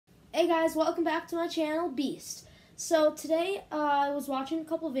Hey guys, welcome back to my channel, Beast. So today I was watching a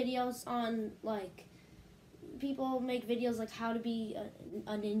couple videos on people make videos like how to be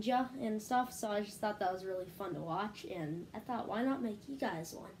a ninja and stuff, so I just thought that was really fun to watch, and I thought, why not make you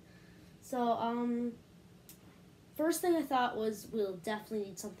guys one? So first thing I thought was we'll definitely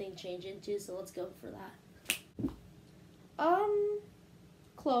need something to change into, so let's go for that.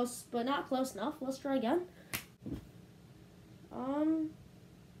 Close, but not close enough. Let's try again.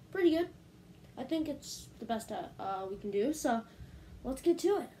 Pretty good. I think it's the best we can do, so let's get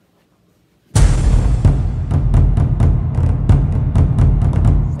to it.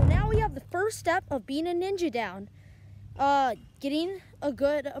 So now we have the first step of being a ninja down. Getting a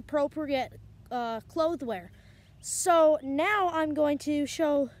good, appropriate clothwear. So now I'm going to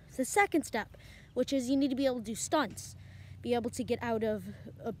show the second step, which is you need to be able to do stunts. Be able to get out of,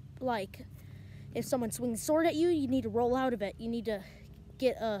 if someone swings a sword at you, you need to roll out of it. You need to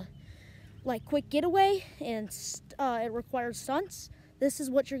get a quick getaway, and it requires stunts. This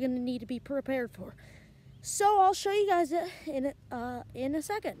is what you're going to need to be prepared for. So I'll show you guys it in a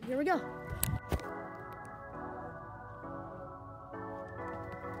second. Here we go.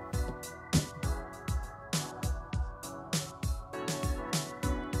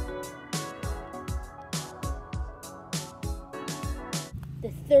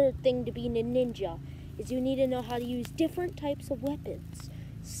 The third thing to being a ninja is you need to know how to use different types of weapons,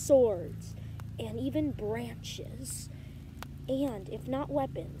 swords, and even branches. And if not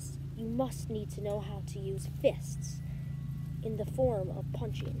weapons, you must need to know how to use fists in the form of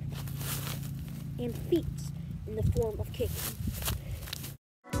punching, and feet in the form of kicking.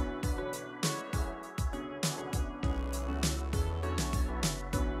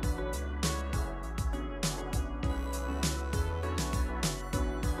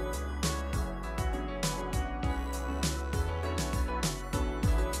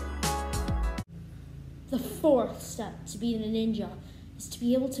 The fourth step to being a ninja is to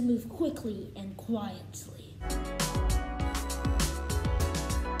be able to move quickly and quietly.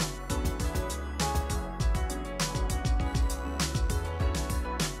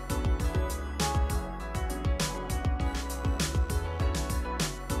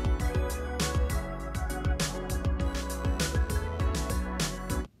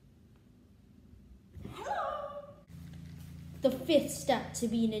 The fifth step to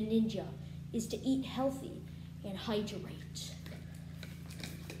being a ninja is to eat healthy and hydrate.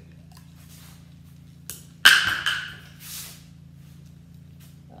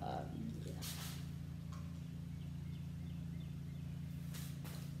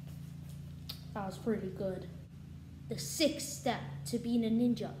 That was pretty good. The sixth step to being a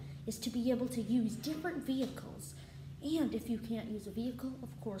ninja is to be able to use different vehicles. And if you can't use a vehicle,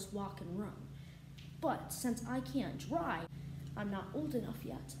 of course, walk and run. But since I can't drive, I'm not old enough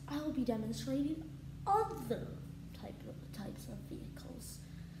yet, I will be demonstrating other types of vehicles.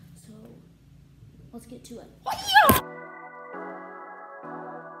 So let's get to it.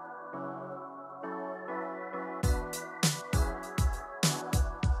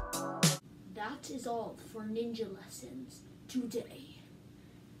 That is all for ninja lessons today.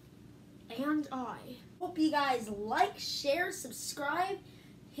 And I hope you guys like, share, subscribe,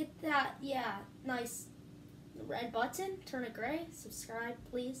 hit that, nice red button, turn it gray, subscribe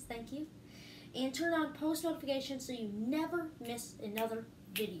please, thank you, and turn on post notifications so you never miss another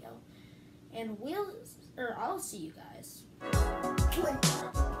video. And I'll see you guys.